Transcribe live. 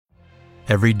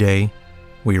Every day,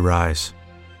 we rise,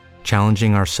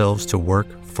 challenging ourselves to work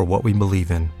for what we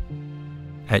believe in.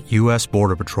 At U.S.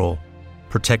 Border Patrol,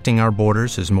 protecting our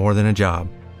borders is more than a job.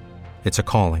 It's a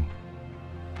calling.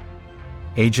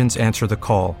 Agents answer the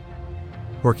call,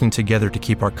 working together to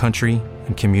keep our country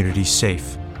and communities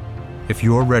safe. If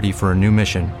you're ready for a new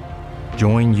mission,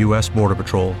 join U.S. Border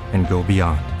Patrol and go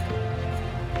beyond.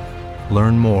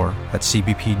 Learn more at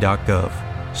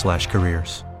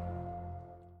cbp.gov/careers.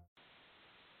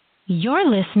 You're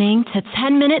listening to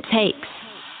 10 Minute Takes.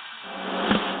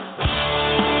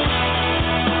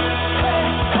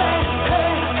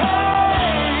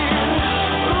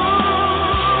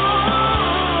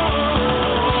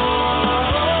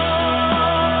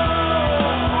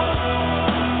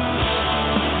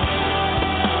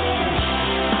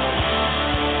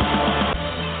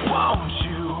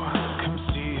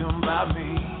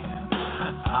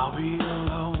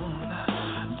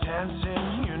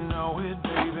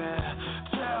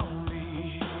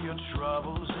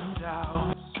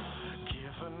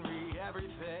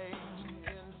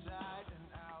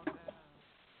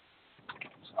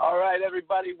 All right,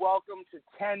 everybody, welcome to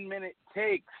 10 Minute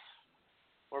Takes.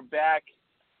 We're back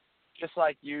just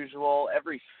like usual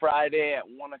every Friday at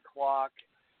 1 o'clock.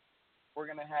 We're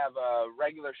going to have a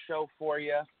regular show for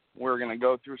you. We're going to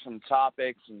go through some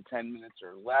topics in 10 minutes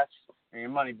or less. And your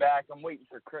money back. I'm waiting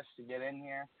for Chris to get in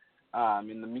here.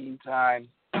 In the meantime,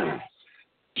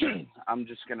 I'm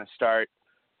just going to start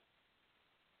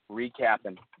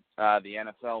recapping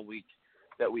the NFL week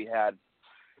that we had.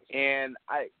 And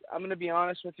I'm going to be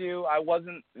honest with you, I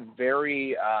wasn't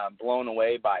very blown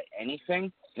away by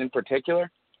anything in particular.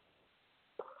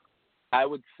 I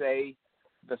would say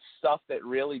the stuff that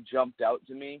really jumped out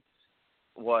to me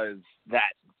was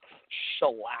that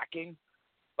shellacking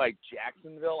by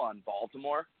Jacksonville on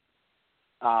Baltimore.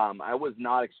 I was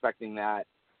not expecting that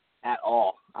at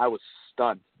all. I was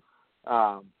stunned.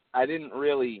 I didn't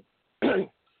really I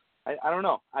don't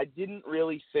know. I didn't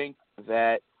really think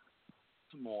that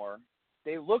Baltimore,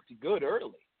 they looked good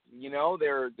early. You know,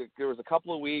 there was a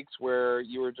couple of weeks where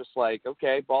you were just like,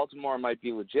 okay, Baltimore might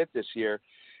be legit this year.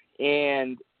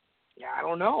 And, yeah, I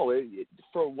don't know.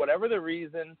 For whatever the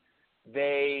reason,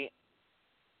 they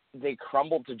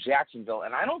crumbled to Jacksonville.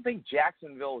 And I don't think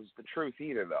Jacksonville is the truth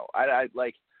either, though. I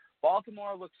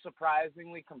Baltimore looked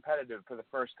surprisingly competitive for the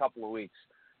first couple of weeks.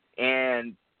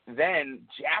 And then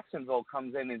Jacksonville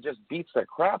comes in and just beats the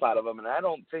crap out of them. And I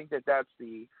don't think that that's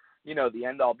the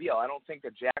end-all be-all. I don't think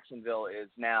that Jacksonville is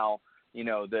now,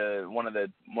 one of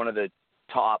the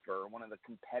top or one of the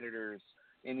competitors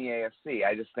in the AFC.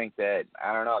 I just think that,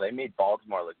 I don't know, they made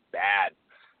Baltimore look bad.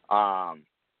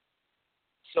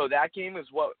 So that game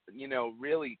is what,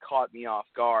 really caught me off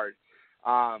guard.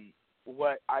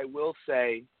 What I will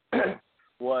say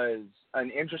was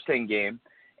an interesting game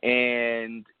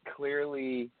and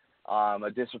clearly a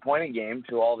disappointing game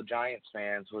to all the Giants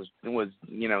fans was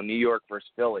New York versus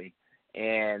Philly,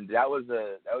 and that was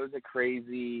a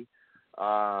crazy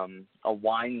a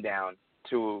wind down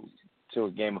to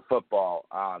a game of football.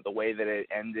 The way that it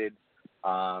ended,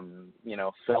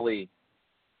 Philly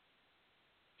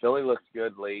looked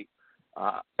good late.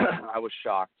 I was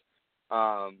shocked.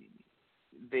 I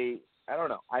don't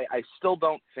know. I still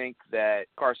don't think that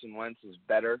Carson Wentz is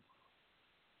better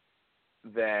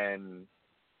than.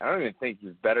 I don't even think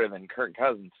he's better than Kirk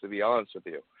Cousins, to be honest with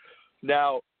you.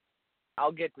 Now,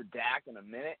 I'll get to Dak in a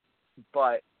minute,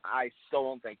 but I still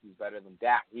don't think he's better than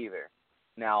Dak either.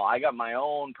 Now, I got my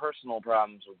own personal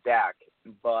problems with Dak,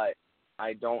 but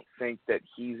I don't think that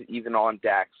he's even on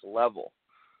Dak's level.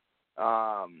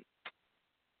 God,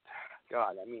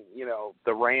 I mean,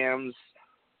 the Rams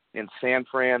in San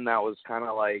Fran, that was kind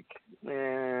of like,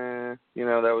 that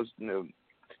was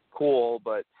cool,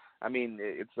 but I mean,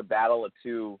 it's the battle of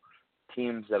two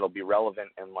teams that'll be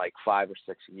relevant in like 5 or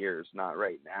 6 years, not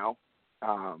right now.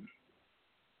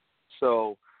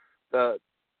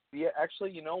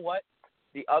 Actually, you know what?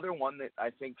 The other one that I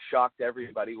think shocked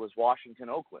everybody was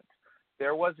Washington-Oakland.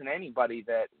 There wasn't anybody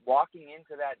that walking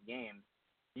into that game,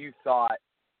 you thought,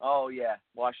 oh yeah,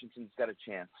 Washington's got a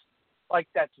chance. Like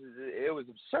it was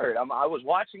absurd. I was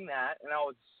watching that and I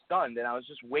was stunned and I was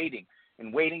just waiting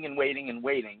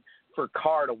for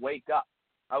Carr to wake up.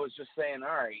 I was just saying, all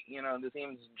right, the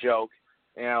team's a joke.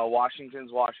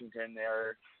 Washington's Washington.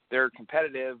 They're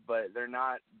competitive, but they're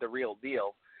not the real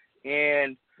deal.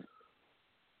 And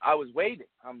I was waiting.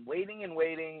 I'm waiting.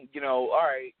 All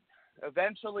right,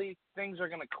 eventually things are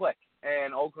going to click,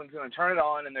 and Oakland's going to turn it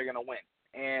on, and they're going to win.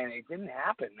 And it didn't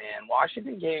happen, man.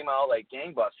 Washington came out like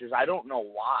gangbusters. I don't know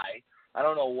why. I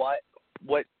don't know what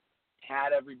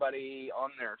had everybody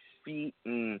on their feet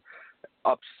and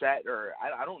upset, or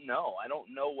I don't know. I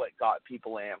don't know what got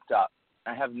people amped up.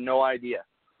 I have no idea.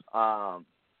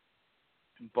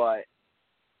 But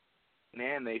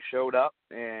man, they showed up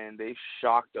and they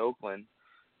shocked Oakland.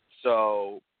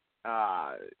 So,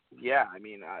 yeah, I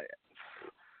mean,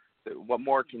 what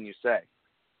more can you say?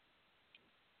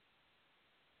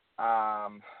 I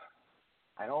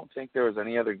don't think there was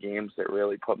any other games that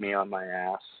really put me on my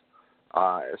ass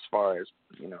as far as,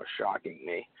 shocking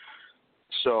me.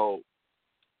 So,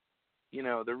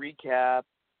 the recap,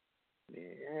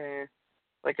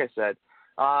 like I said,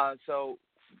 so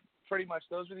pretty much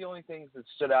those were the only things that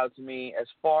stood out to me. As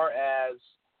far as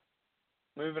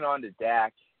moving on to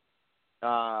Dak,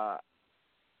 that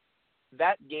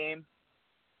game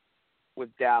with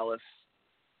Dallas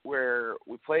where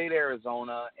we played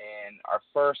Arizona and our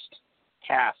first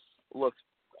half looked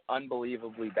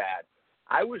unbelievably bad.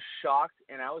 I was shocked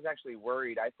and I was actually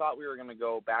worried. I thought we were going to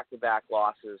go back-to-back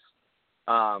losses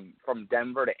from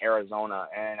Denver to Arizona,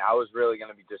 and I was really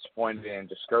going to be disappointed and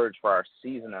discouraged for our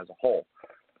season as a whole.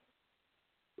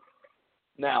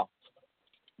 Now,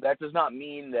 that does not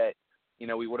mean that,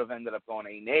 we would have ended up going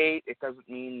 8-8. It doesn't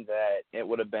mean that it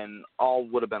would have been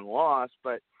lost,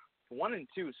 but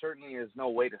 1-2 certainly is no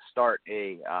way to start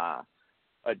a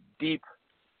deep,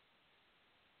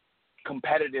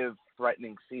 competitive,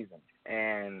 threatening season.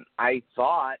 And I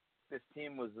thought this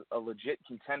team was a legit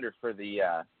contender for the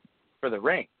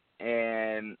ring.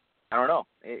 And I don't know.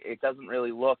 It doesn't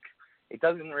really look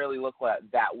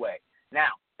that way.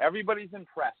 Now, everybody's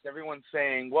impressed. Everyone's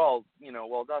saying, well,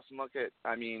 Dustin, look at,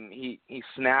 he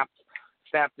snapped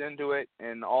into it,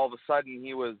 and all of a sudden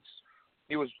he was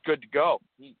good to go.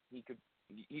 He could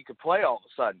play all of a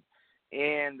sudden.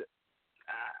 And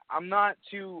I'm not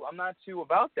too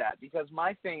about that, because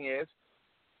my thing is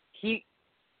he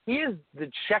is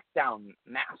the check down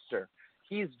master.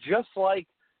 He's just like,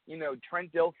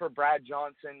 Trent Dilfer, Brad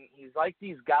Johnson. He's like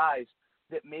these guys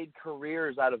that made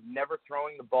careers out of never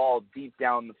throwing the ball deep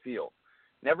down the field,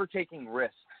 never taking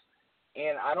risks.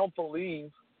 And I don't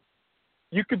believe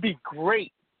you could be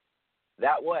great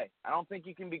that way. I don't think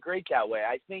you can be great that way.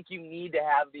 I think you need to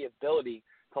have the ability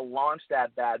to launch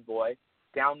that bad boy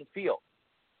down the field.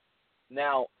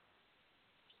 Now,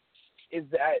 does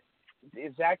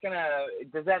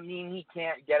that mean he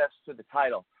can't get us to the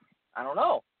title? I don't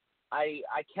know. I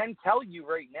can tell you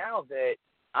right now that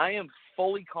I am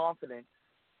fully confident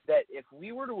that if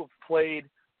we were to have played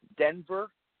Denver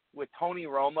with Tony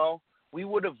Romo, we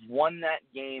would have won that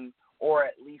game or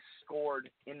at least scored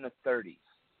in the 30s.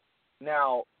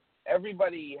 Now,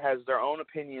 everybody has their own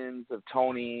opinions of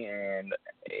Tony, and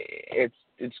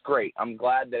it's great. I'm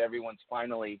glad that everyone's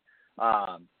finally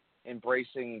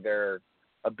embracing their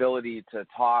ability to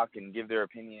talk and give their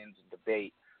opinions and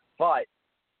debate. But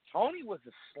Tony was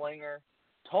a slinger.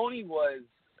 Tony was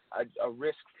a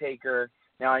risk taker.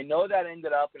 Now, I know that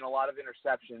ended up in a lot of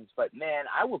interceptions, but, man,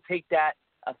 I will take that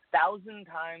 1,000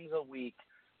 times a week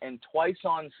and twice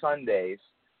on Sundays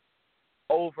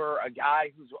over a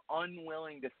guy who's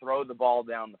unwilling to throw the ball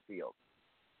down the field.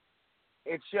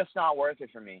 It's just not worth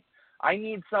it for me. I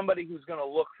need somebody who's going to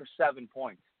look for 7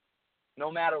 points,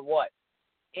 no matter what.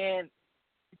 And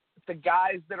the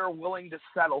guys that are willing to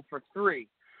settle for 3,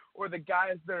 or the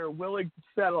guys that are willing to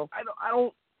settle, I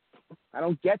don't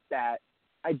get that.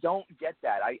 I don't get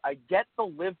that. I get the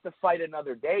live to fight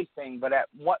another day thing, but at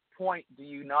what point do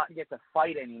you not get to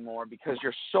fight anymore because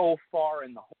you're so far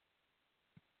in the hole?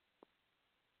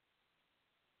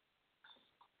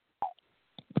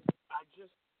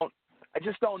 I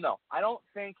just don't know. I don't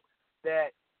think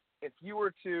that if you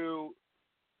were to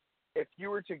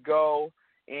go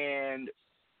and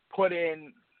put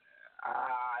in,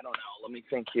 I don't know, let me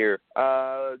think here.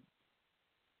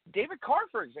 David Carr,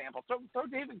 for example. Throw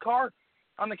David Carr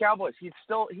on the Cowboys. He'd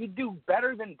do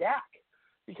better than Dak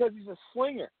because he's a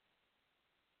slinger.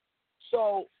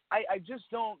 So I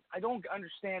don't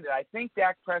understand it. I think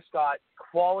Dak Prescott,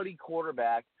 quality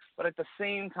quarterback, but at the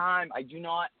same time, I do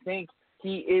not think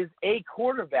he is a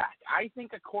quarterback. I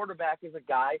think a quarterback is a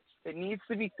guy that needs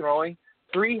to be throwing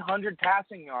 300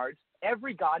 passing yards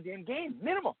every goddamn game,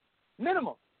 minimum.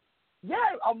 Yeah,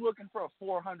 I'm looking for a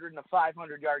 400 and a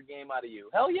 500-yard game out of you.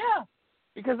 Hell yeah,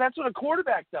 because that's what a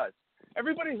quarterback does.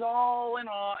 Everybody's all in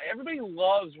awe. Everybody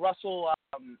loves Russell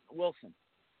Wilson.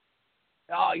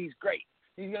 Oh, he's great.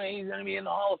 He's gonna be in the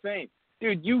Hall of Fame,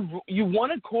 dude. You won you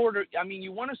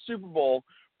won a Super Bowl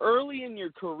early in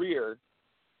your career,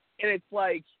 and it's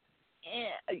like,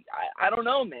 I don't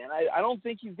know, man. I don't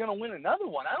think he's gonna win another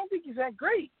one. I don't think he's that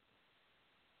great.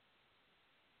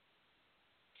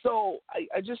 So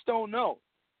I just don't know.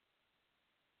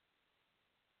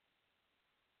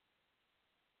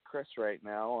 Chris right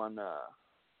now on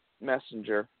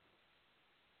Messenger.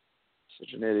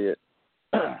 Such an idiot.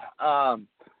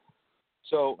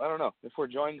 So I don't know if we're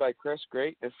joined by Chris,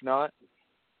 great. If not,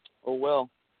 oh well.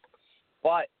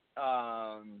 But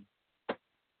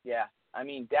yeah, I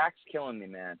mean, Dak's killing me,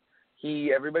 man.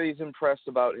 Everybody's impressed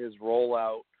about his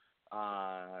rollout,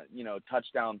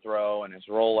 touchdown throw, and his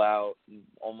rollout,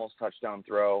 almost touchdown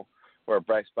throw, where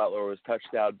Bryce Butler was touched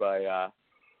by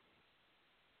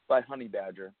Honey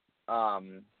Badger.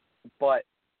 But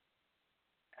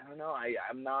I don't know.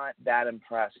 I'm not that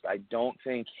impressed. I don't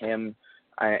think he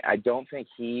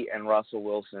and Russell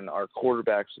Wilson are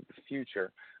quarterbacks of the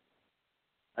future.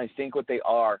 I think what they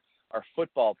are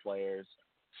football players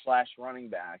 / running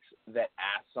backs that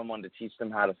ask someone to teach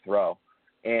them how to throw.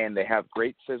 And they have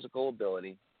great physical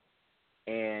ability,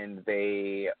 and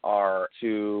they are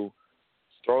to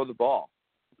throw the ball.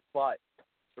 But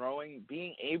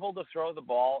being able to throw the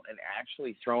ball and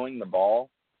actually throwing the ball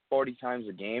 40 times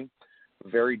a game,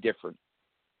 very different.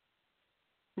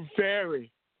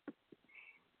 Very.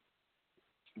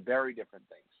 Very different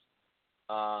things.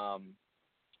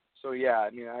 So, yeah, I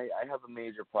mean, I have a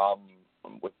major problem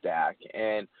with Dak,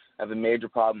 and I have a major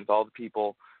problem with all the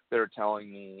people that are telling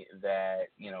me that,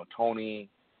 Tony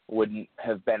wouldn't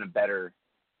have been a better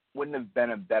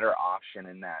option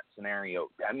in that scenario.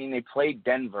 I mean, they played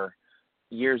Denver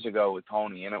years ago with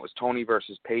Tony, and it was Tony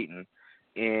versus Peyton,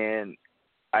 and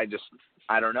I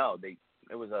don't know.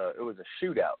 It was a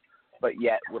shootout, but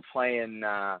yet we're playing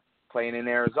in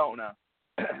Arizona,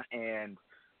 and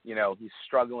he's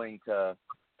struggling to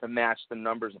match the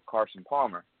numbers of Carson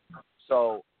Palmer.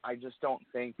 So I just don't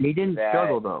think he didn't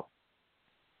struggle though.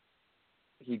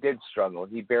 He did struggle.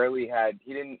 He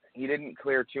didn't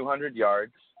clear 200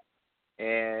 yards,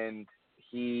 and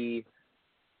he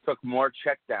took more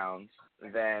checkdowns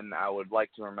than I would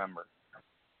like to remember.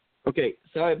 Okay,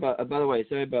 by the way,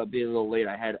 sorry about being a little late.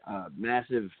 I had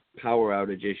massive power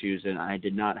outage issues, and I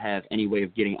did not have any way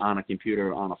of getting on a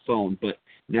computer or on a phone, but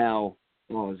now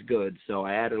all is good. So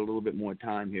I added a little bit more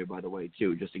time here, by the way,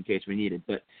 too, just in case we need it.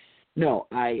 But no,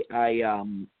 I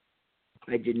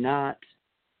did not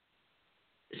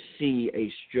see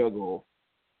a struggle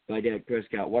by Dak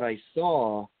Prescott. What I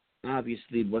saw,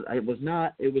 obviously, was it was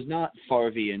not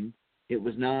Favre-ian. It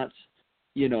was not,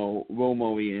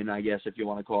 Romo-ian, I guess, if you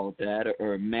want to call it that,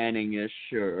 or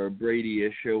Manning-ish, or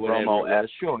Brady-ish, or whatever.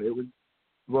 Romo-esque. Sure, it was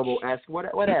Romo-esque,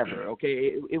 whatever.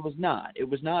 Okay, it was not. It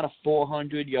was not a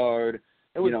 400-yard.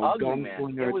 It was ugly,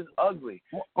 man. It was ugly.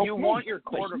 Okay, you want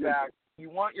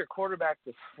your quarterback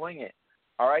to sling it.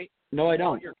 All right? No, I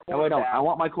don't. I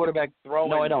want my quarterback.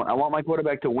 No, I don't. I want my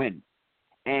quarterback to win.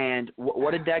 And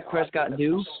what did Dak Prescott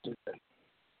do?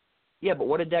 Yeah, but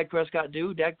what did Dak Prescott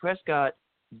do? Dak Prescott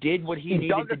did what he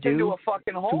needed to do into a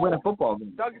fucking hole. To win a football game.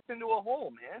 He dug us into a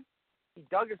hole, man. He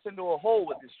dug us into a hole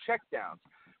with his checkdowns.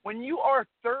 When you are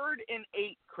 3rd and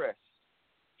 8, Chris,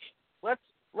 let's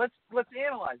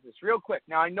analyze this real quick.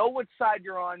 Now I know what side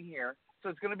you're on here, so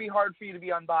it's going to be hard for you to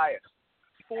be unbiased.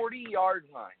 40-yard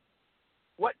line.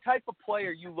 What type of play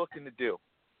are you looking to do?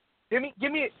 Give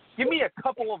me a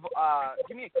couple of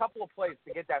plays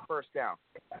to get that first down.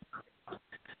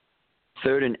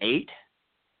 3rd and 8.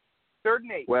 3rd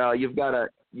and 8. Well, you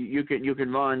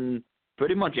can run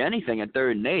pretty much anything at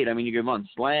 3rd and 8. I mean, you can run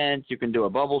slants, you can do a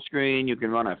bubble screen, you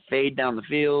can run a fade down the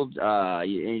field.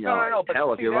 No. But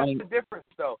hell, see, that's the difference,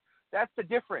 though. That's the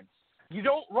difference. You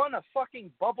don't run a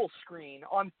fucking bubble screen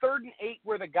on 3rd and 8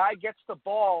 where the guy gets the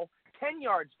ball 10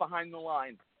 yards behind the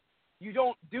line. You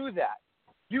don't do that.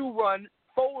 You run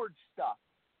forward stuff.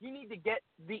 You need to get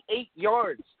the 8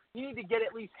 yards. You need to get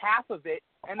at least half of it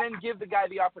and then give the guy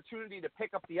the opportunity to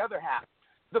pick up the other half.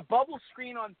 The bubble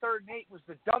screen on 3rd and 8 was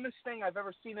the dumbest thing I've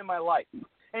ever seen in my life,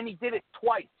 and he did it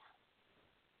twice.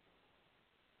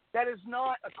 That is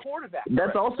not a quarterback.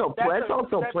 That's also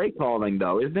play calling,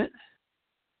 though, isn't it?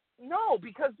 No,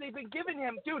 because they've been giving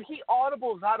him, dude, he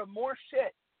audibles out of more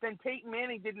shit than Peyton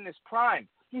Manning did in his prime.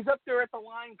 He's up there at the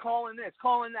line calling this,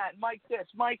 calling that, Mike this,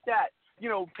 Mike that,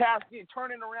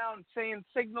 turning around saying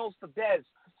signals to Dez,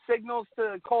 signals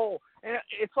to Cole. And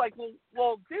it's like,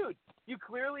 well, dude, you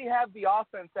clearly have the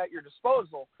offense at your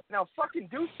disposal. Now fucking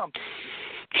do something.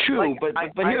 True, but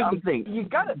here's the thing. You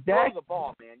got to throw the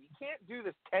ball, man. You can't do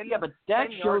this 10 Yeah, but Dak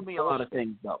showed me a lot of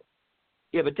things, though.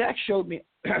 Yeah, but Dak showed me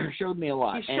a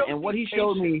lot. And what he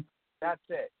showed me... That's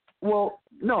it. Well,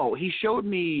 no, he showed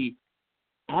me...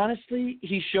 Honestly,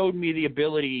 he showed me the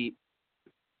ability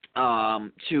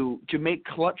to make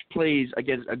clutch plays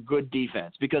against a good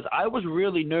defense, because I was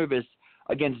really nervous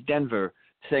against Denver,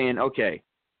 saying, okay,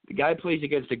 the guy plays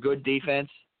against a good defense,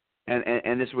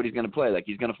 and this is what he's going to play. Like,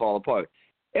 he's going to fall apart.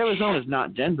 Arizona's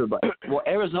not Denver,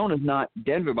 Arizona's not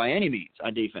Denver by any means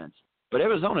on defense. But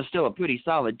Arizona's still a pretty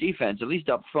solid defense, at least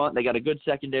up front. They got a good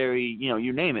secondary,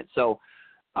 you name it. So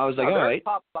I was like, all right,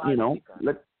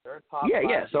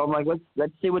 So I'm like,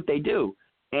 let's see what they do.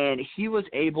 And he was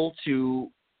able to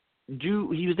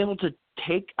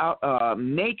take out,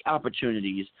 make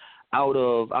opportunities out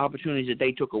of opportunities that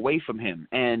they took away from him.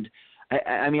 And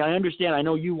I mean, I understand. I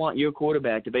know you want your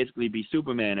quarterback to basically be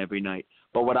Superman every night,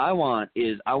 but what I want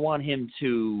is him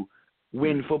to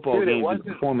win football games and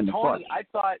perform in the clutch.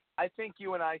 I think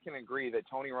you and I can agree that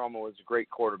Tony Romo was a great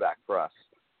quarterback for us,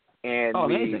 and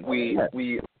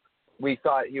we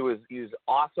thought he was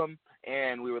awesome,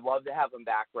 and we would love to have him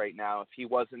back right now if he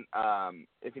wasn't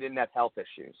if he didn't have health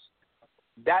issues.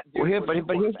 That dude but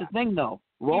here's the thing though,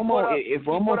 if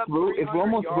Romo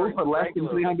threw for less than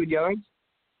 300 yards.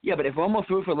 Yeah, but if Romo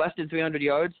threw for less than 300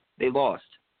 yards, they lost.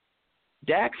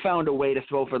 Dak found a way to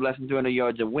throw for less than 300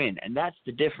 yards and win, and that's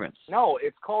the difference. No,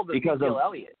 it's called Ezekiel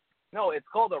Elliott. No, it's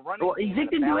called a running game.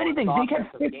 Zeke didn't do anything.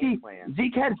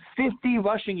 Zeke had 50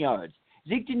 rushing yards.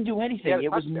 Zeke didn't do anything. It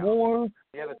was more.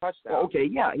 He had a touchdown. Okay,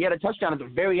 yeah, he had a touchdown at the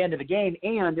very end of the game,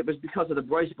 and it was because of the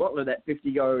Bryce Butler, that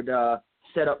 50-yard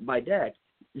set up by Dak.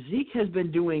 Zeke has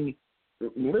been doing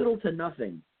little to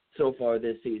nothing so far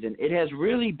this season. It has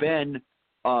really been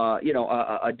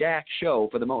a Dak show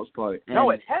for the most part. And, no,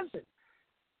 it hasn't.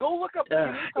 Go look up.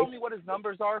 Can you tell me what his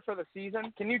numbers are for the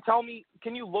season? Can you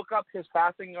look up his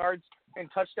passing yards and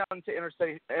touchdown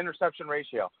to interception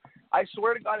ratio? I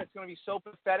swear to God, it's going to be so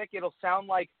pathetic. It'll sound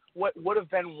like what would have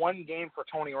been one game for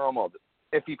Tony Romo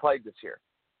if he played this year.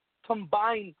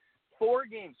 Combine 4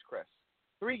 games, Chris.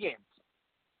 3 games.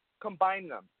 Combine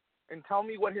them and tell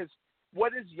me what his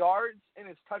yards and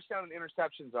his touchdown and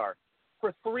interceptions are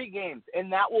for 3 games,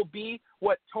 and that will be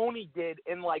what Tony did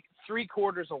in like 3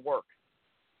 quarters of work.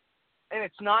 And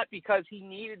it's not because he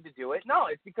needed to do it. No,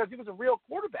 it's because he was a real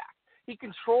quarterback. He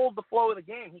controlled the flow of the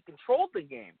game. He controlled the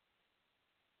game.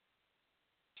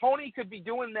 Tony could be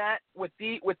doing that with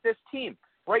this team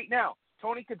right now.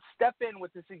 Tony could step in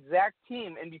with this exact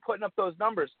team and be putting up those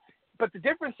numbers. But the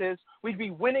difference is we'd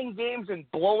be winning games and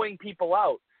blowing people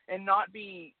out and not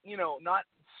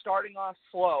starting off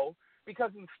slow,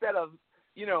 because instead of,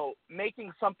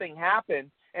 making something happen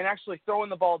and actually throwing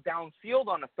the ball downfield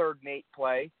on a 3rd and 8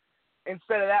 play,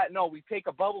 instead of that, no, we take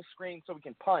a bubble screen so we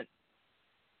can punt.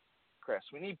 Chris,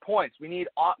 we need points. We need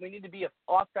to be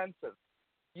offensive.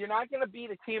 You're not going to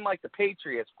beat a team like the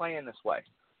Patriots playing this way.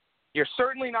 You're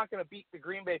certainly not going to beat the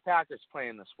Green Bay Packers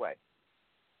playing this way.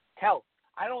 Hell,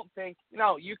 I don't think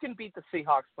 – you can beat the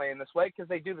Seahawks playing this way because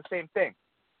they do the same thing.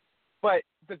 But,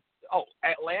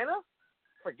 Atlanta?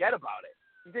 Forget about it.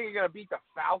 You think you're going to beat the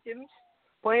Falcons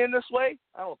playing this way?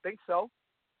 I don't think so.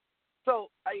 So,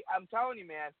 I'm telling you,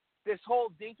 man, this whole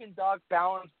dink and dunk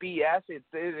balance BS, it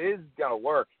is going to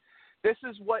work. This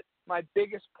is what my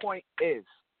biggest point is.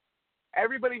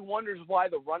 Everybody wonders why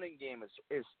the running game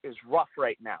is rough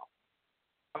right now.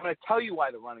 I'm going to tell you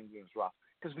why the running game is rough,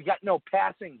 because we got no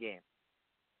passing game.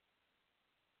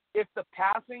 If the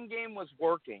passing game was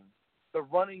working, the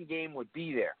running game would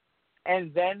be there.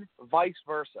 And then vice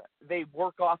versa. They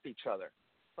work off each other.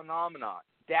 Phenomenon.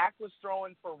 Dak was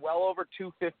throwing for well over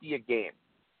 250 a game.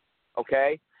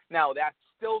 Okay? Now, that's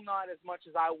still not as much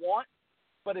as I want,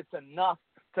 but it's enough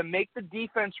to make the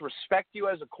defense respect you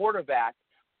as a quarterback,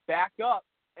 back up,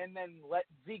 and then let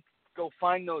Zeke go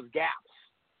find those gaps.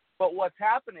 But what's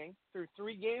happening through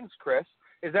 3 games, Chris,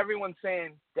 is everyone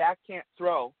saying Dak can't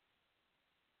throw.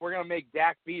 We're going to make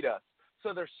Dak beat us.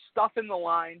 So there's stuff in the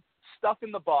line, stuff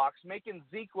in the box, making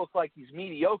Zeke look like he's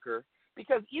mediocre,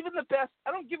 because even the best,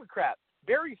 I don't give a crap.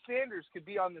 Barry Sanders could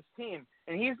be on this team,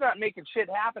 and he's not making shit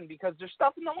happen because there's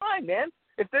stuff in the line, man.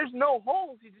 If there's no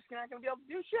holes, you're just not going to be able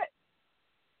to do shit.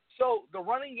 So the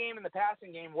running game and the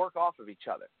passing game work off of each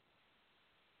other.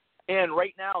 And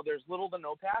right now, there's little to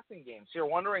no passing games. So you're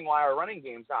wondering why our running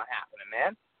game's not happening,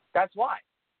 man. That's why.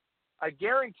 I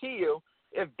guarantee you,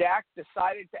 if Dak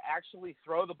decided to actually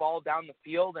throw the ball down the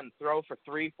field and throw for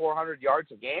 300-400 yards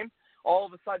a game, all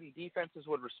of a sudden defenses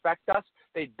would respect us.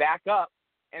 They'd back up,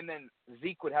 and then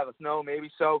Zeke would have us know, maybe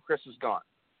so, Chris is gone.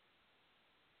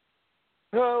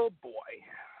 Oh, boy.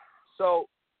 So,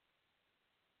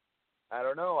 I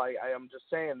don't know. I am just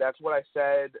saying that's what I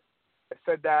said. I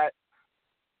said that.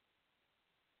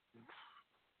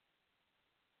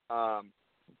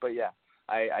 But, yeah,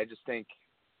 I just think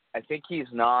he's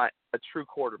not a true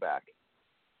quarterback.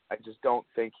 I just don't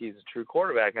think he's a true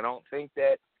quarterback. I don't think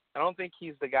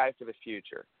he's the guy for the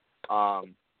future. I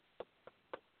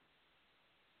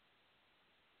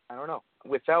don't know.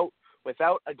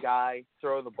 Without a guy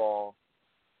throw the ball,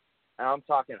 and I'm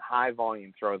talking high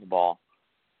volume throw the ball.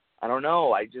 I don't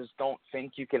know. I just don't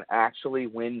think you can actually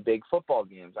win big football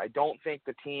games. I don't think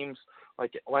the teams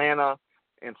like Atlanta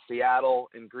and Seattle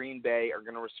and Green Bay are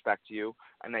going to respect you,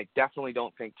 and I definitely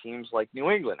don't think teams like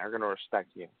New England are going to respect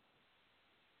you.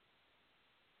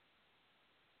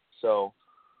 So,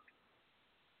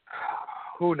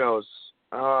 who knows?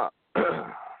 Got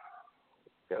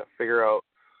to figure out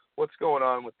what's going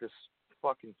on with this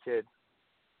fucking kid,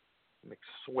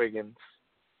 McSwiggins.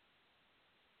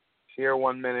 Here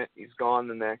 1 minute, he's gone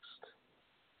the next.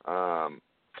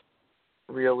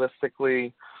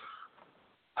 Realistically,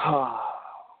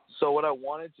 so what I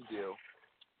wanted to do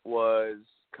was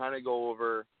kind of go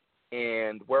over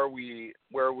and where we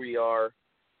are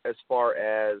as far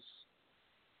as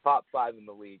top 5 in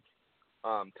the league,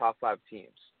 top 5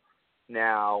 teams.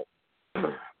 Now,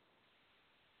 I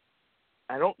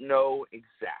don't know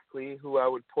exactly who I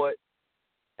would put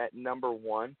at number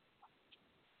 1.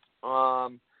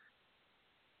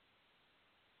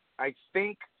 I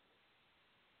think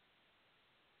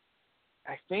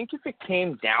if it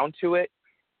came down to it,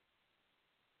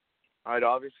 I'd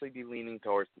obviously be leaning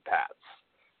towards the Pats.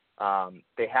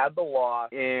 They had the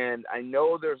loss, and I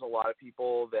know there's a lot of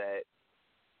people that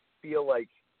feel like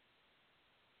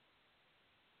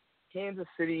Kansas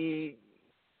City,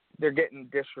 they're getting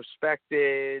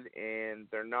disrespected, and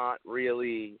they're not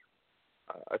really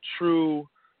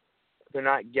they're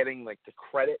not getting like the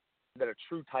credit that a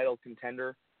true title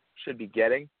contender should be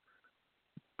getting.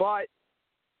 But,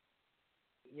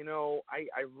 you know, I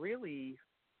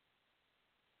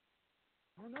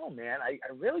don't know, man. I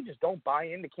really just don't buy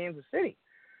into Kansas City.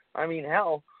 I mean,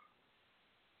 hell,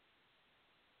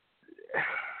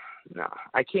 no,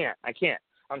 I can't. I'm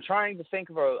trying to think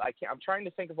of a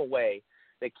way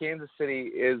that Kansas City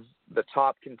is the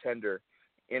top contender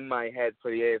in my head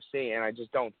for the AFC, and I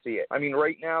just don't see it. I mean,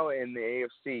 right now in the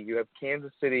AFC, you have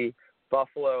Kansas City,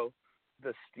 Buffalo,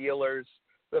 the Steelers.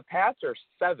 The Pats are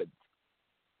 7th.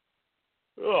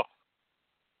 Ugh.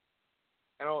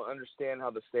 I don't understand how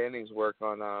the standings work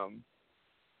on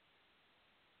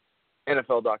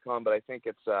NFL.com, but I think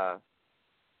it's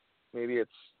maybe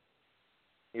it's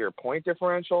your point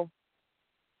differential.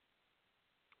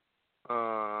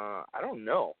 I don't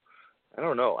know. I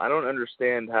don't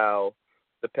understand how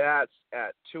the Pats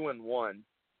at 2-1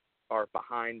 are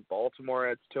behind Baltimore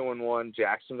at 2-1,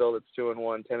 Jacksonville that's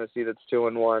 2-1, Tennessee that's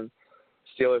 2-1,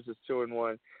 Steelers is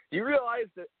 2-1. Do you realize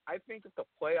that I think if the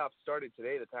playoffs started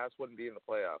today, the Pats wouldn't be in the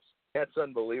playoffs? That's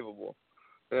unbelievable.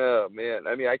 Oh, man.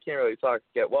 I mean, I can't really talk.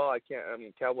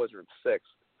 Cowboys are in 6th.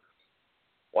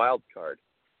 Wild card.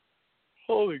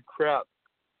 Holy crap.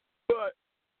 But,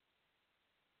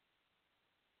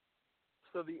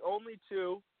 so the only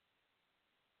 2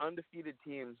 undefeated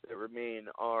teams that remain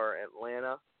are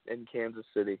Atlanta and Kansas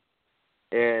City.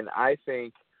 And I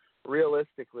think,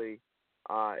 realistically,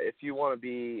 if you want to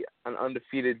be an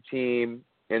undefeated team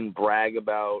and brag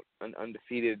about an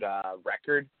undefeated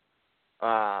record,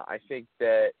 I think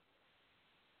that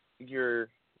you're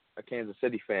a Kansas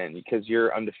City fan because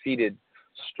your undefeated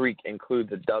streak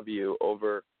includes a W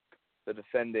over the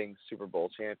defending Super Bowl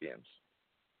champions.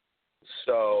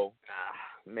 So,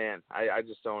 man, I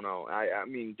just don't know. I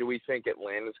mean, do we think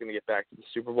Atlanta's going to get back to the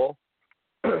Super Bowl?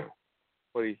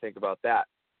 What do you think about that?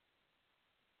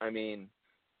 I mean,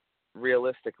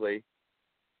 realistically,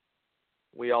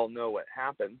 we all know what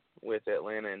happened with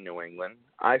Atlanta and New England.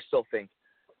 I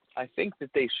think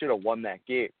that they should have won that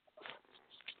game.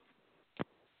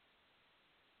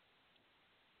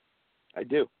 I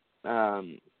do.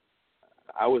 I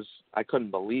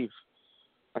could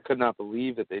not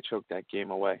believe that they choked that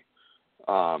game away.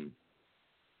 But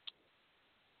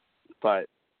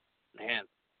man,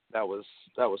 that was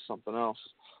something else.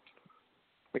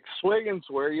 McSwiggins,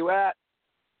 where are you at?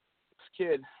 This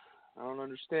kid, I don't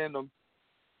understand him.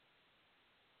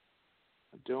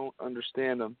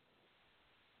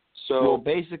 So, well,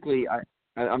 basically,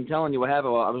 I'm telling you what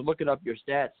happened. I was looking up your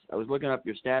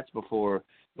stats before,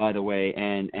 by the way,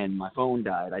 and my phone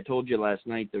died. I told you last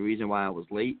night the reason why I was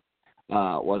late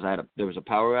was there was a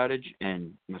power outage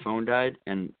and my phone died,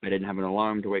 and I didn't have an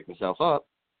alarm to wake myself up.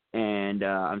 And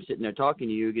I'm sitting there talking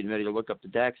to you, getting ready to look up the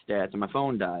DAX stats, and my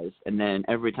phone dies. And then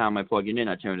every time I plug it in,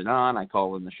 I turn it on, I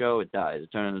call in the show, it dies. I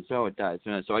turn on the show, it dies.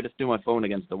 So I just threw my phone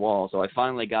against the wall. So I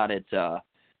finally got it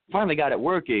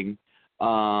working,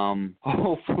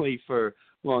 hopefully for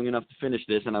long enough to finish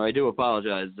this. And I do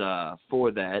apologize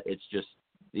for that. It's just,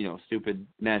 stupid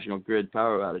National Grid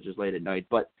power outages late at night.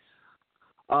 But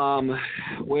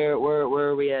where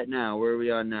are we at now? Where are we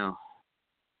on now?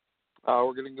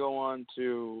 We're going to go on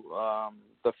to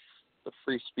the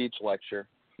free speech lecture,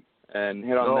 and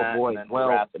hit on that, and then we're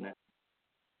wrapping it.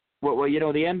 Well, the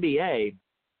NBA,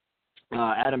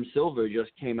 Adam Silver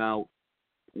just came out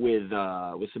with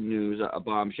some news, a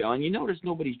bombshell, and you notice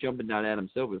nobody's jumping down Adam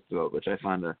Silver's throat, which I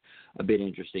find a bit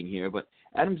interesting here. But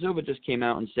Adam Silver just came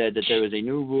out and said that there is a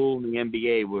new rule in the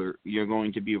NBA where you're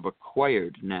going to be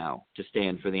required now to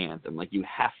stand for the anthem, like you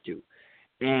have to.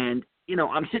 And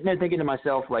I'm sitting there thinking to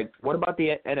myself, like, what about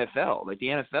the NFL? Like,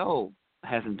 the NFL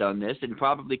hasn't done this and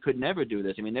probably could never do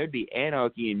this. I mean, there'd be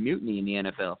anarchy and mutiny in the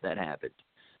NFL if that happened.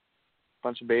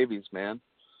 Bunch of babies, man.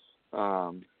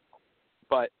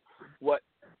 But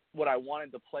what I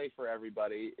wanted to play for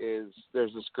everybody is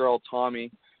there's this girl,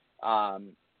 Tommy,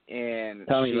 and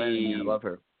Tommy Lennon, I love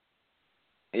her.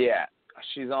 Yeah,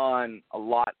 she's on a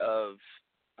lot of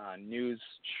news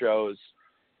shows,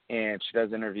 and she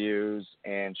does interviews,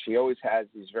 and she always has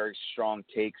these very strong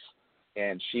takes,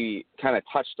 and she kind of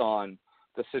touched on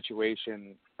the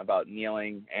situation about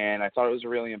kneeling, and I thought it was a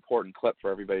really important clip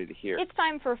for everybody to hear. It's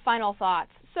time for final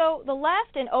thoughts. So the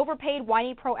left and overpaid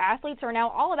whiny pro athletes are now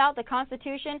all about the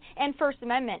Constitution and First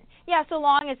Amendment. Yeah, so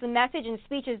long as the message and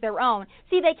speech is their own.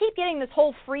 See, they keep getting this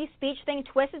whole free speech thing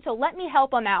twisted, so let me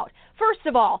help them out. First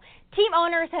of all, team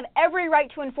owners have every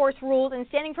right to enforce rules, and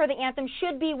standing for the anthem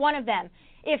should be one of them,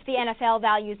 if the NFL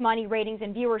values money, ratings,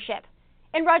 and viewership.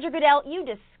 And Roger Goodell, you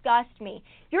disgust me.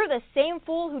 You're the same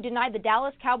fool who denied the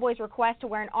Dallas Cowboys' request to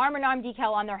wear an arm-in-arm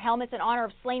decal on their helmets in honor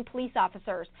of slain police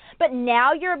officers. But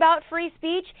now you're about free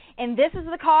speech, and this is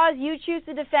the cause you choose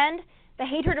to defend? The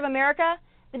hatred of America?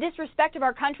 The disrespect of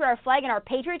our country, our flag, and our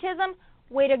patriotism?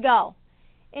 Way to go.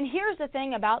 And here's the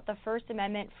thing about the First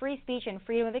Amendment, free speech, and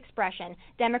freedom of expression.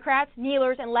 Democrats,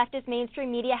 kneelers, and leftist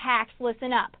mainstream media hacks,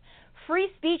 listen up.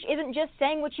 Free speech isn't just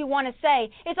saying what you want to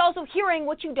say, it's also hearing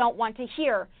what you don't want to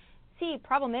hear. See,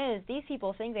 problem is, these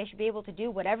people think they should be able to do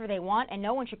whatever they want and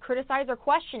no one should criticize or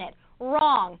question it.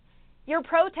 Wrong. Your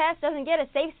protest doesn't get a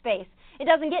safe space. It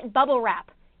doesn't get bubble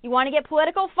wrap. You want to get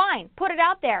political? Fine. Put it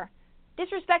out there.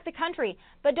 Disrespect the country,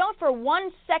 but don't for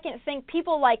 1 second think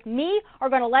people like me are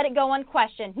going to let it go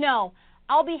unquestioned. No.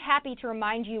 I'll be happy to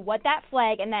remind you what that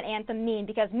flag and that anthem mean,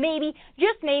 because maybe,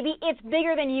 just maybe, it's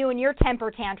bigger than you and your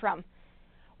temper tantrum.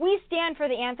 We stand for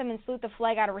the anthem and salute the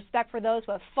flag out of respect for those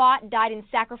who have fought, died, and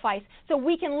sacrificed so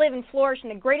we can live and flourish in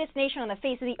the greatest nation on the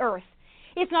face of the earth.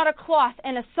 It's not a cloth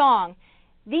and a song.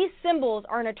 These symbols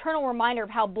are an eternal reminder of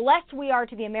how blessed we are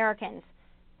to be Americans.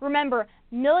 Remember,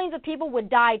 millions of people would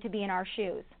die to be in our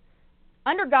shoes.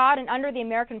 Under God and under the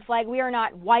American flag, we are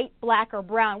not white, black, or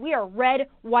brown. We are red,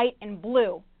 white, and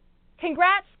blue.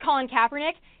 Congrats, Colin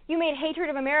Kaepernick. You made hatred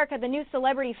of America the new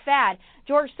celebrity fad.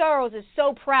 George Soros is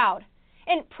so proud.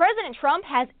 And President Trump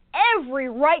has every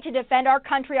right to defend our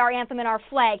country, our anthem, and our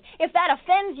flag. If that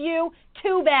offends you,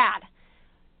 too bad.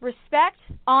 Respect,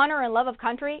 honor, and love of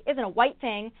country isn't a white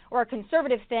thing or a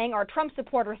conservative thing or a Trump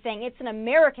supporter thing. It's an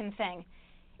American thing.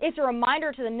 It's a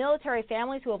reminder to the military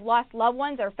families who have lost loved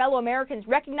ones, their fellow Americans,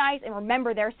 recognize and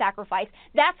remember their sacrifice.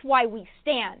 That's why we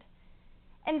stand.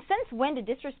 And since when did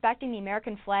disrespecting the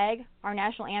American flag, our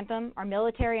national anthem, our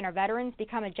military, and our veterans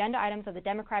become agenda items of the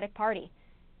Democratic Party?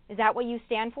 Is that what you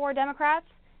stand for, Democrats?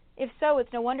 If so,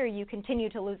 it's no wonder you continue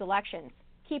to lose elections.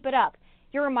 Keep it up.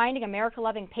 You're reminding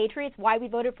America-loving patriots why we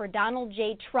voted for Donald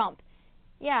J. Trump.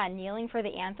 Yeah, kneeling for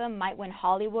the anthem might win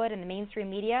Hollywood and the mainstream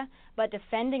media, but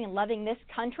defending and loving this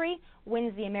country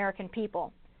wins the American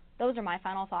people. Those are my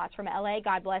final thoughts. From LA,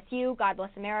 God bless you, God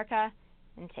bless America,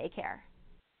 and take care.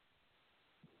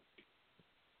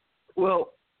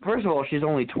 Well, first of all, she's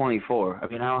only 24. I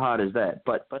mean, how hot is that?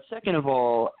 But second of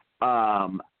all,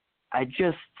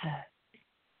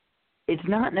 it's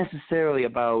not necessarily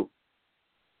about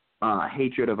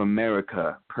hatred of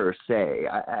America per se.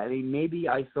 I mean, maybe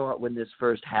I thought when this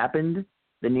first happened,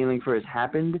 the kneeling first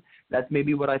happened, that's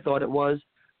maybe what I thought it was.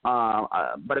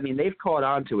 But I mean, they've caught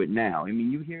on to it now. I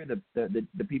mean, you hear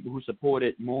the people who support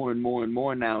it more and more and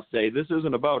more now say, this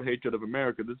isn't about hatred of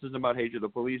America. This isn't about hatred of the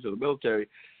police or the military.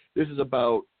 This is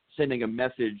about sending a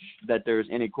message that there's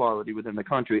inequality within the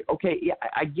country. Okay, yeah,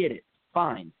 I get it.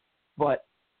 Fine. But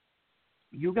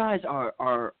you guys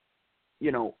are,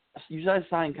 you guys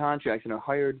sign contracts and are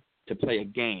hired to play a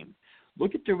game.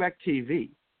 Look at DirecTV.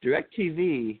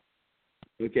 DirecTV,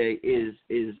 okay,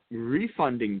 is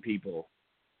refunding people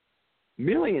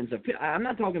millions of. I'm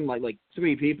not talking like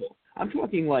 3 people. I'm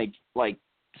talking like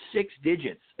 6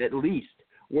 digits at least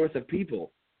worth of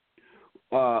people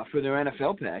for their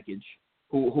NFL package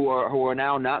who are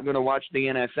now not going to watch the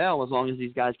NFL as long as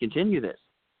these guys continue this.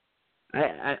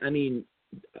 I mean,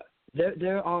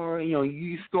 there are,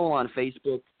 you scroll on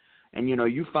Facebook, And,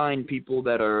 you find people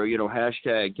that are,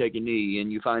 hashtag take a knee,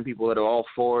 and you find people that are all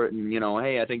for it, and,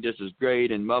 hey, I think this is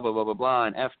great, and blah, blah, blah, blah, blah,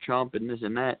 and F Trump and this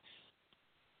and that.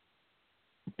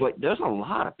 But there's a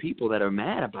lot of people that are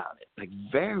mad about it, like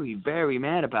very, very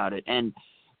mad about it. And,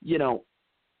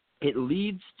 it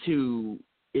leads to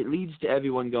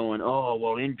everyone going, oh,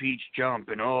 well, impeach Trump,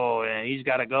 and he's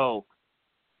got to go.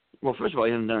 Well, first of all,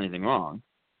 he hasn't done anything wrong.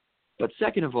 But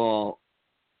second of all,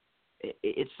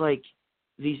 it's like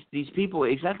these people,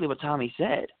 exactly what Tommy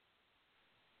said,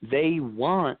 they've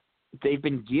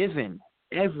been given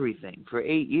everything for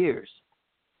 8 years.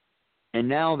 And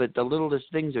now that the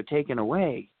littlest things are taken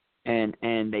away and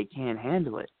they can't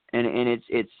handle it. And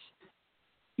it's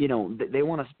they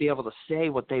want to be able to say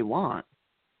what they want,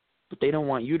 but they don't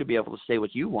want you to be able to say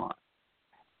what you want.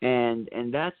 And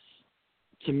that's,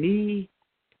 to me,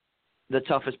 the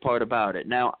toughest part about it.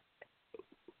 Now,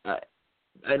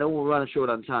 I know we're running short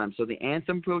on time. So the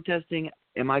anthem protesting,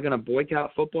 am I going to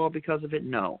boycott football because of it?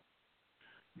 No.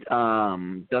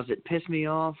 Does it piss me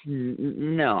off?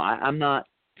 No. I'm not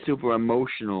super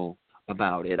emotional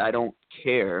about it. I don't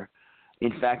care.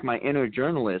 In fact, my inner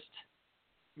journalist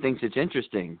thinks it's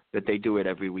interesting that they do it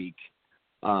every week,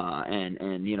 and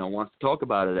wants to talk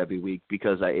about it every week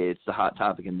because it's the hot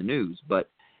topic in the news. But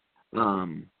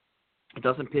it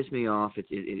doesn't piss me off.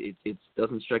 It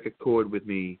doesn't strike a chord with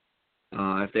me.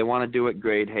 If they want to do it,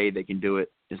 great. Hey, they can do it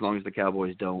as long as the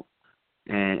Cowboys don't,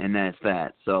 and that's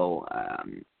that. So,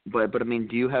 but I mean,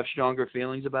 do you have stronger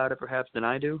feelings about it perhaps than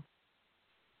I do?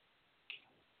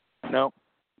 No.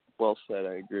 Well said.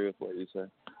 I agree with what you said.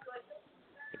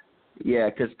 Yeah,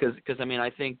 because I mean, I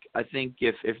think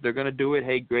if they're going to do it,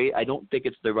 hey, great. I don't think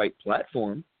it's the right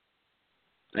platform.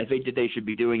 I think that they should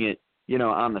be doing it,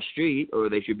 on the street, or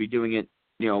they should be doing it,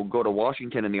 go to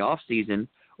Washington in the off season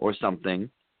or something.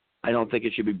 I don't think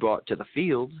it should be brought to the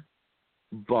field,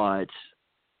 but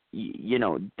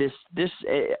this.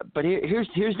 But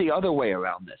here's the other way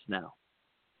around this now.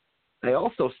 I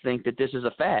also think that this is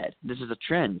a fad. This is a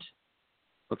trend.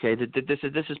 Okay, this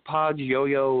is Pogs,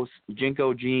 yo-yos,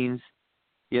 Jinko jeans,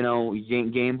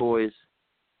 Game Boys.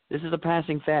 This is a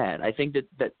passing fad. I think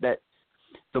that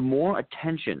the more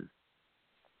attention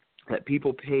that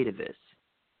people pay to this,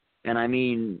 and I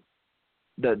mean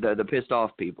the pissed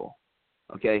off people,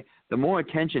 okay, the more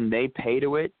attention they pay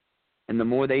to it and the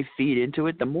more they feed into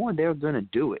it, the more they're going to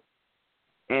do it.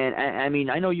 And I mean,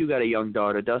 I know you got a young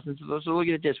daughter, Dustin, so look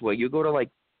at it this way. You go to like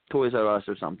Toys R Us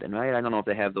or something, right? I don't know if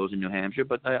they have those in New Hampshire,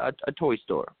 but a toy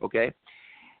store, okay?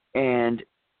 And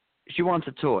she wants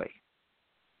a toy,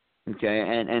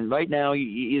 okay? And right now,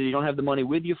 either you don't have the money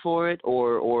with you for it,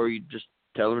 or you just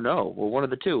tell her no, or one of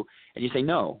the two, and you say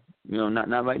no,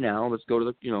 not right now. Let's go to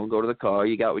the car.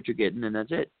 You got what you're getting, and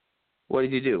that's it. What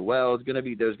did you do? Well, there's going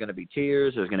to be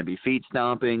tears. There's going to be feet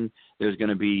stomping. There's going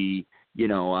to be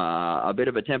a bit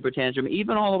of a temper tantrum,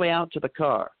 even all the way out to the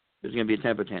car. There's going to be a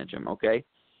temper tantrum, okay?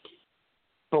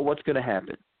 But what's going to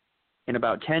happen? In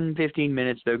about 10, 15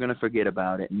 minutes, they're going to forget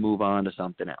about it and move on to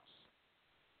something else.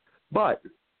 But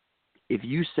if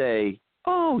you say,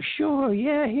 oh, sure,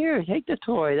 yeah, here, take the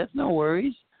toy. That's no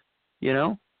worries,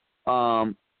 and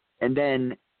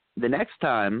then the next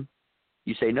time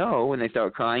you say no and they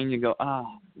start crying, you go,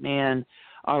 oh, man,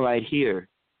 all right, here.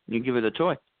 And you give her the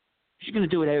toy. She's going to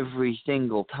do it every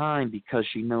single time because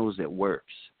she knows it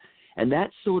works. And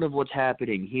that's sort of what's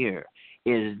happening here.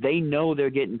 Is they know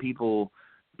they're getting people's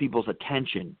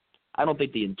attention. I don't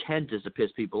think the intent is to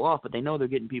piss people off, but they know they're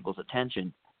getting people's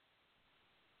attention.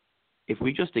 If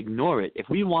we just ignore it, if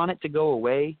we want it to go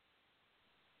away,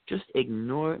 just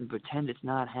ignore it and pretend it's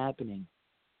not happening.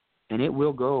 And it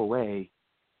will go away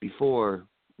before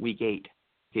week 8.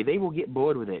 Okay, they will get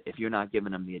bored with it if you're not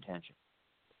giving them the attention.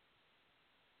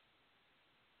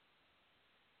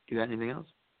 You got anything else?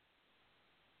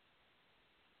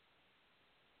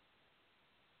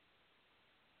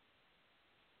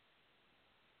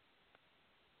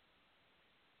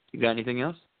 You got anything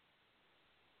else?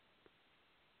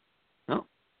 No?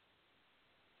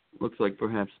 Looks like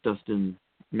perhaps Dustin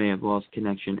may have lost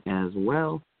connection as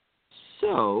well.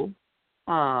 So,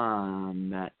 on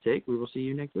that take, we will see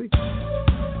you next week.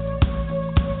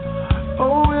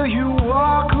 Oh, will you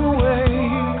walk away?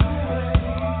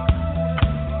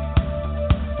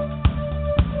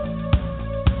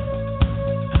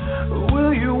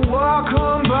 Will you walk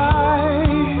on by?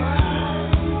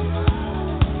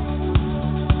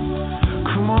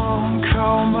 Come on,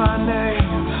 call my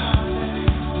name.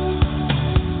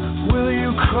 Will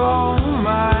you call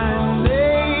my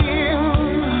name?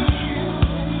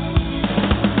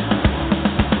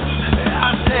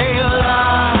 I say la,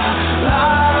 la,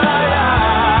 la, la,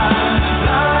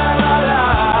 la, la,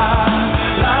 la.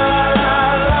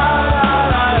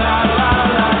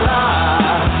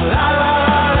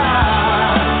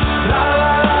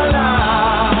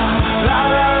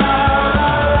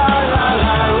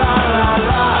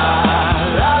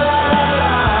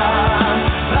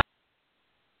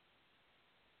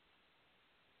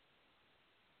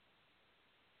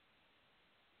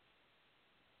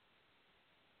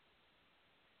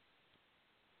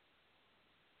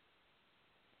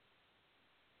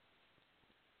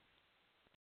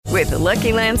 With the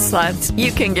Lucky Land Slots,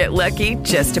 you can get lucky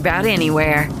just about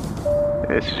anywhere.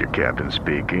 This is your captain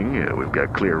speaking. We've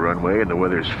got clear runway and the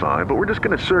weather's fine, but we're just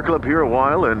going to circle up here a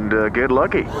while and get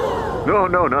lucky.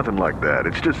 No, nothing like that.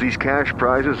 It's just these cash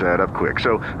prizes add up quick.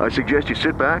 So I suggest you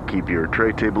sit back, keep your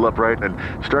tray table upright, and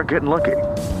start getting lucky.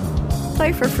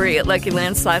 Play for free at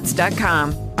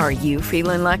LuckyLandSlots.com. Are you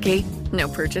feeling lucky? No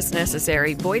purchase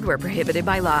necessary. Void where prohibited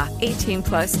by law. 18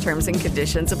 plus terms and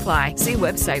conditions apply. See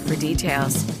website for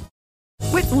details.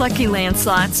 With Lucky Land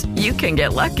Slots, you can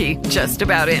get lucky just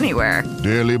about anywhere.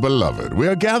 Dearly beloved, we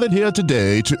are gathered here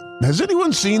today to... Has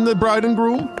anyone seen the bride and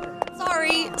groom?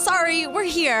 Sorry, we're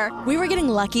here. We were getting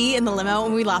lucky in the limo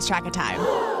and we lost track of time.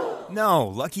 No,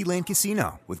 Lucky Land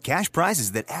Casino, with cash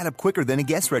prizes that add up quicker than a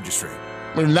guest registry.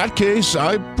 In that case,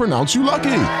 I pronounce you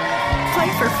lucky.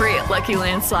 Play for free at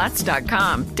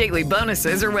LuckyLandSlots.com. Daily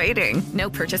bonuses are waiting. No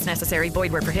purchase necessary.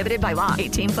 Void where prohibited by law.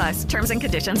 18 plus. Terms and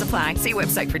conditions apply. See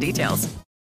website for details.